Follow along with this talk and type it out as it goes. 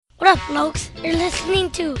up, folks? You're listening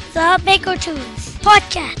to the Baco Tunes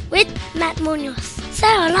podcast with Matt Munoz. Say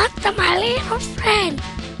hello to my little friend.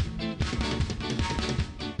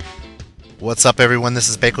 What's up, everyone? This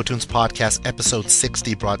is Baco Tunes Podcast, episode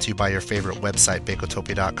 60, brought to you by your favorite website,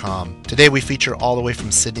 Bacotopia.com. Today we feature all the way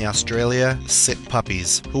from Sydney, Australia, Sick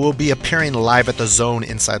Puppies, who will be appearing live at the Zone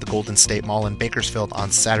inside the Golden State Mall in Bakersfield on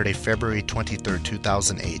Saturday, February 23rd,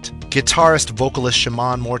 2008. Guitarist, vocalist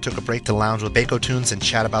Shaman Moore took a break to lounge with Baco Tunes and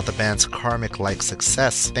chat about the band's karmic-like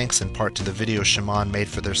success, thanks in part to the video Shaman made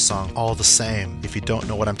for their song All the Same. If you don't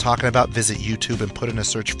know what I'm talking about, visit YouTube and put in a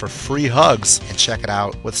search for Free Hugs and check it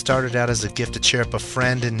out. What started out as a gift to cheer up a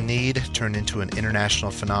friend in need turned into an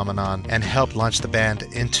international phenomenon and helped launch the band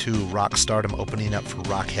into rock stardom, opening up for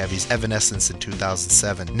rock heavies Evanescence in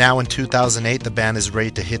 2007. Now in 2008, the band is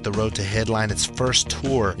ready to hit the road to headline its first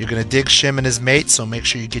tour. You're going to dig Shim and his mate, so make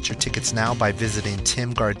sure you get your tickets now by visiting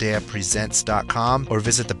timgardeapresents.com or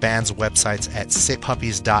visit the band's websites at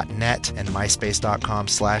sickpuppies.net and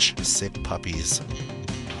myspace.com/sickpuppies.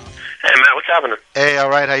 Hey Matt, what's happening? Hey,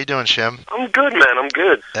 alright, how you doing, Shim? I'm good, man, I'm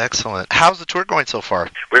good. Excellent. How's the tour going so far?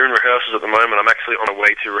 We're in rehearsals at the moment. I'm actually on the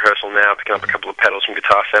way to rehearsal now, picking up a couple of pedals from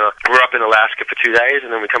Guitar Center. We're up in Alaska for 2 days, and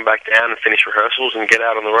then we come back down and finish rehearsals and get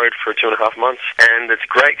out on the road for 2.5 months. And it's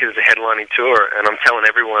great because it's a headlining tour, and I'm telling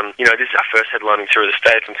everyone, you know, this is our first headlining tour of the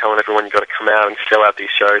States. I'm telling everyone you've got to come out and sell out these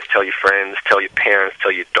shows, tell your friends, tell your parents, tell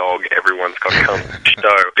your dog, everyone's got to come to the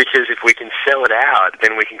show. Because if we can sell it out,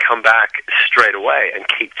 then we can come back straight away and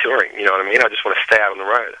keep touring, you know what I mean? I just want to stay out on the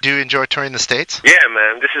road. Do you enjoy touring the States? Yeah,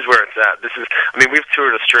 man, this is where it's at. We've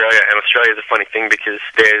toured Australia, and Australia's a funny thing because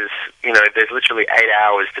there's literally 8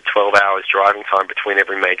 hours to 12 hours driving time between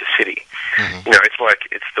every major city. Mm-hmm. You know, it's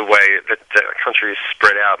the way that the country is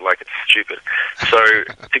spread out, like it's stupid. So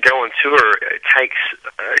to go on tour, it takes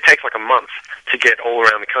like a month to get all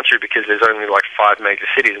around the country because there's only like 5 major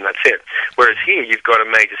cities and that's it. Whereas here, you've got a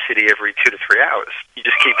major city every 2 to 3 hours. You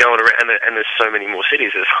just keep going around, and there's so many more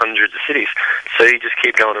cities. There's hundreds of cities. So you just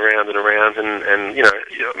keep going around and around, and you know,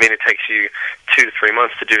 it takes you 2 to 3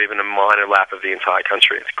 months to do even a minor lap of the entire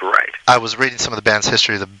country. It's great. I was reading some of the band's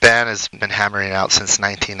history. The band has been hammering out since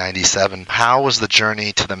 1997. How was the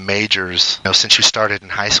journey to the majors, since you started in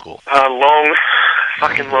high school? Long.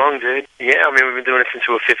 Fucking long, dude. Yeah, we've been doing it since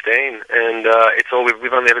we were 15, and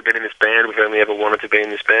we've only ever been in this band. We've only ever wanted to be in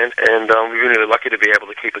this band, and we've been really lucky to be able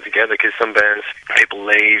to keep it together because some bands, people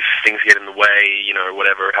leave, things get in the way,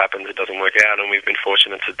 whatever happens, it doesn't work out, and we've been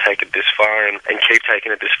fortunate to take it this far and keep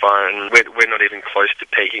taking it this far, and we're not even close to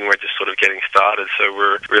peaking. We're just sort of getting started, so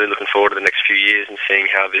we're really looking forward to the next few years and seeing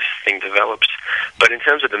how this thing develops. But in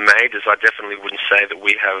terms of the majors, I definitely wouldn't say that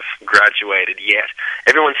we have graduated yet.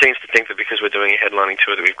 Everyone seems to think that because we're doing a headlining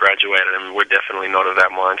tour that we've graduated, and we're definitely not of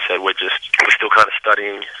that mindset. We're still kind of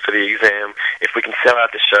studying for the exam. If we can sell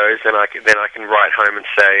out the shows, then I can write home and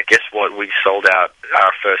say, guess what, we sold out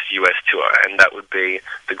our first US tour, and that would be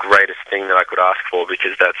the greatest thing that I could ask for,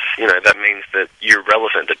 because that means that you're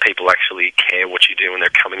relevant, that people actually care what you do and they're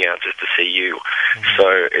coming out just to see you. Mm-hmm. So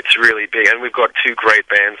it's really big, and we've got 2 great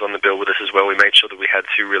bands on the bill with us as well. We made sure that we had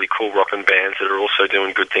 2 really cool rockin' bands that are also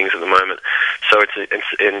doing good things at the moment. So it's an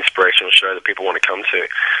inspirational show that people want to come to.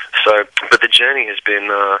 So, but the journey has been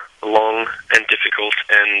long and difficult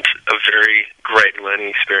and a very great learning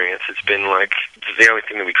experience. It's been like the only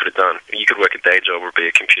thing that we could have done. You could work a day job or be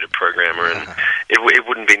a computer programmer, and it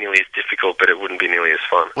wouldn't be nearly as difficult, but it wouldn't be nearly as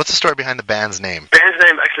fun. What's the story behind the band's name? Band's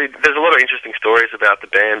name, actually, there's a lot of interesting stories about the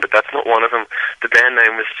band, but that's not one of them. The band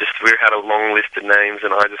name was just, we had a long list of names,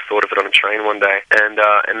 and I just thought of it on a train one day, and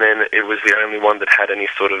then it was the only one that had any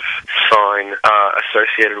sort of sign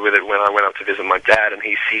associated with it when I went up to visit my dad, and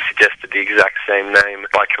he suggested the exact same name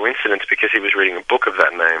by coincidence because he was reading a book of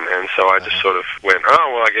that name, and so I just sort of went,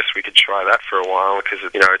 oh, well, I guess we could try that for a while, because,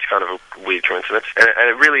 it's kind of a weird coincidence. And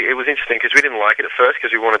it was interesting because we didn't like it at first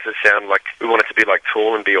because we wanted to be like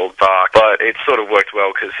Tool and be all dark, but it sort of worked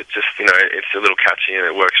well because it just, it's a little catchy and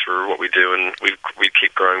it works for what we do, and we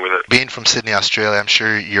keep growing with it. Being from Sydney, Australia, I'm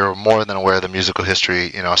sure you're more than aware of the musical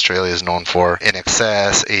history, Australia is known for.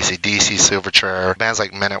 INXS, AC/DC, Silverchair, bands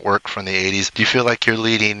like Men at Work from the 80s. Do you feel like you're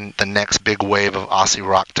leading the next big wave of Aussie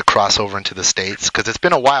rock to cross over into the States? Because it's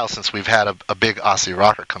been a while since we've had a big Aussie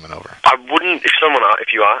rocker coming over. I wouldn't,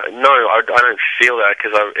 no, I don't feel that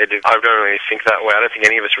because I don't really think that way. I don't think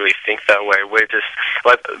any of us really think that way. We're just,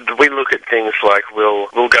 like, we look at things like we'll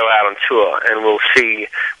go out on tour and we'll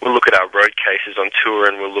look at our road cases on tour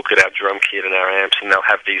and we'll look at our drum kit and our amps, and they'll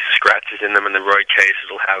have these scratches in them, and the road cases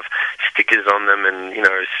will have stickers on them and,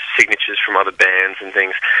 signatures from other bands and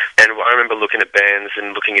things. And I remember looking at bands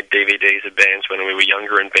and looking at DVDs of bands when we were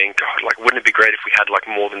younger and being, God, like, wouldn't it be great if we had, like,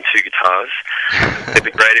 more than 2 guitars? It'd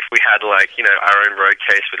be great if we had, like, you know, our own road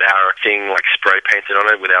case with our thing, like, spray painted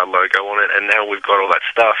on it with our logo on it, and now we've got all that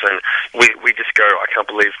stuff, and we just go, I can't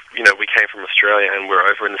believe, you know, we came from Australia and we're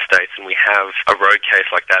over in the States and we have a road case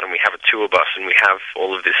like that and we have a tour bus and we have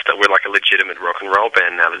all of this stuff. We're like a legitimate rock and roll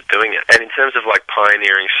band now that's doing it. And in terms of, like,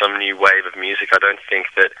 pioneering some new wave of music, I don't think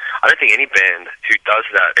any band who does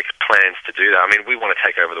that plans to do that. I mean, we want to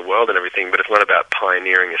take over the world and everything, but it's not about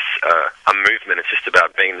pioneering a movement. It's just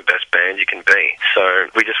about being the best band you can be.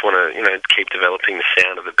 So we just want to, you know, keep developing the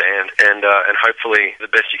sound of the band, and hopefully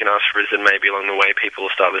the best you can ask for is that maybe along the way people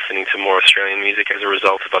will start listening to more Australian music as a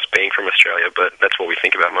result of us being from Australia, but that's what we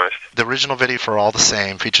think about most. The original video for All the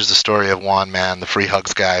Same features the story of Juan Man, the Free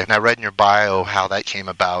Hugs guy, and I read in your bio how that came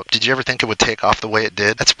about. Did you ever think it would take off the way it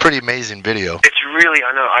did? That's a pretty amazing video. It's really,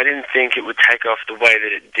 I know, I didn't think it would take off the way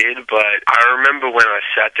that it did, but I remember when I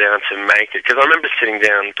sat down to make it, because I remember sitting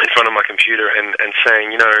down in front of my computer and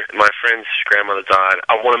saying, you know, my friend's grandmother died,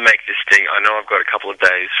 I want to make this thing, I know I've got a couple of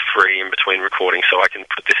days free in between recording so I can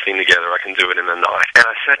put this thing together, I can do it in the night. And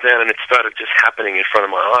I sat down and it started just happening in front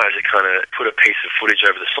of my eyes. It kind of put a piece of footage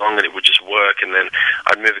over the song and it would just work, and then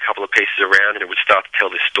I'd move a couple of pieces around and it would start to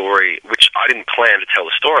tell this story, which I didn't plan to tell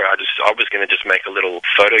the story. I was going to just make a little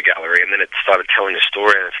photo gallery, and then it started telling the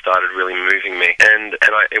story and it started really moving me. And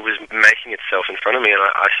it was making itself in front of me, and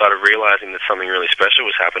I started realizing that something really special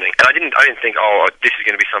was happening. And I didn't think, oh, this is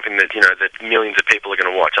going to be something that, you know, that millions of people are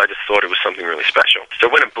going to watch. I just thought it was something really special. So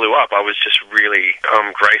when it blew up, I was just really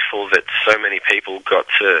grateful that so many people got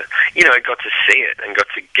to see it and got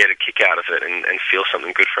to get a kick out of it and feel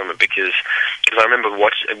something good from it, because I remember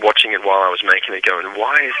watching it while I was making it, going,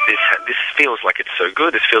 why is this feels like it's so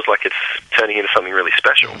good, this feels like it's turning into something really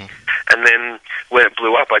special. And then when it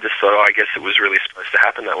blew up, I just thought, oh, I guess it was really supposed to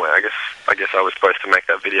happen that way. I guess I was supposed to make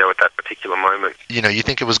that video at that particular moment. You know, you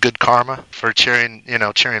think it was good karma for cheering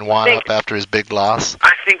Juan up after his big loss?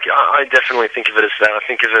 I definitely think of it as that. I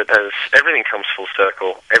think of it as everything comes full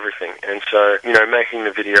circle, everything. And so, you know, making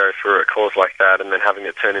the video for a cause like that and then having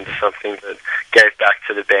it turn into something that gave back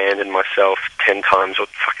to the band and myself 10 times or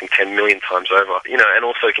fucking 10 million times over, you know, and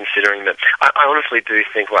also considering that I honestly do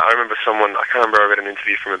think, like, I remember I can't remember, I read an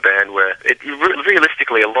interview from a band where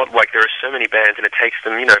realistically a lot, like, there are so many bands and it takes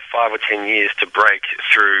them, you know, 5 or 10 years to break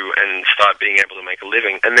through and start being able to make a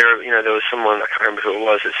living. And there was someone, I can't remember who it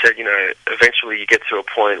was, that said, you know, eventually you get to a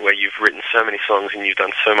point where you've written so many songs and you've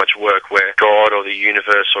done so much work where God or the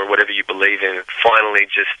universe or whatever you believe in finally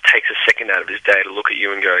just takes a second out of his day to look at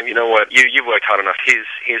you and go, you know what, you've worked hard enough,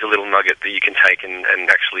 here's a little nugget that you can take and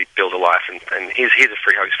actually build a life, and here's a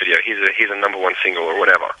Free Hugs video, here's a #1 single or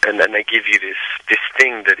whatever. And then they give you this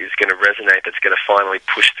thing that is going to resonate, that's going to finally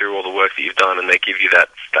push through all the work that you've done, and they give you that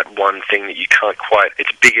one thing that you can't quite,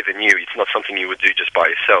 it's bigger than you, it's not something you would do just by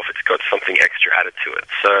yourself, it's got something extra added to it.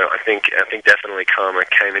 So I think definitely karma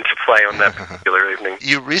came into play on that particular evening.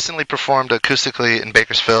 You recently performed acoustically in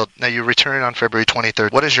Bakersfield. Now you return on February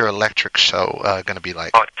 23rd. What is your electric show going to be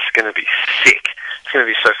like? Oh, it's going to be sick. It's going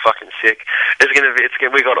to be so fucking sick.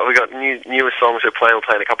 We got newer songs we're playing. We're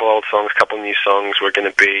playing a couple old songs, a couple new songs. We've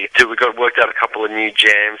got worked out a couple of new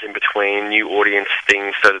jams in between, new audience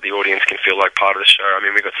things so that the audience can feel like part of the show. I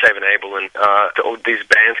mean, we've got Save and Abel and all these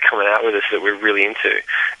bands coming out with us that we're really into.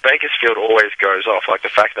 Bakersfield always goes off. Like, the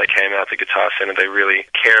fact they came out to Guitar Center, they really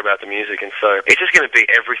care about the music, and so it's just going to be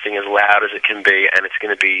everything as loud as it can be, and it's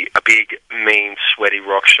going to be a big, mean, sweaty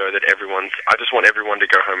rock show that I just want everyone to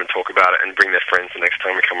go home and talk about it and bring their friends the next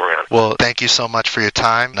time we come around. Well, thank you so much for your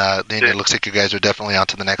time. It looks like you guys are definitely on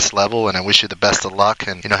to the next level, and I wish you the best of luck,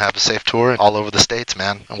 and, you know, have a safe tour all over the States,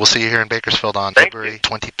 man. And we'll see you here in Bakersfield on February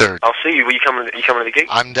 23rd. I'll see you. Are you coming to the gig?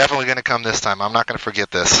 I'm definitely going to come this time. I'm not going to forget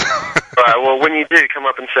this. All right, well, when you do, come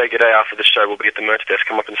up and say good day after the show. We'll be at the merch desk.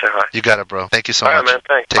 Come up and say hi. You got it, bro. Thank you so much. All right, man.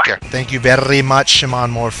 Thanks. Take Bye. care. Thank you very much,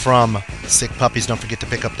 Shimon Moore from Sick Puppies. Don't forget to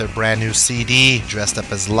pick up their brand new CD, Dressed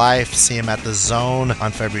Up as Life. See him at the Zone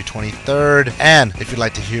on February 23rd. And if you'd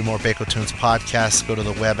like to hear more Bako Tunes podcasts, go to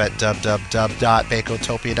the web at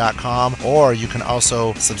www.bakotopia.com, or you can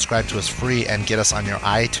also subscribe to us free and get us on your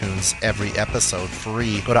iTunes every episode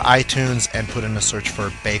free. Go to iTunes and put in a search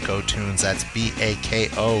for Bako Tunes. That's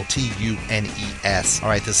BAKOTUNES. All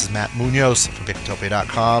right, this is Matt Munoz from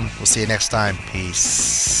bakotopia.com. We'll see you next time.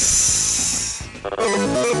 Peace.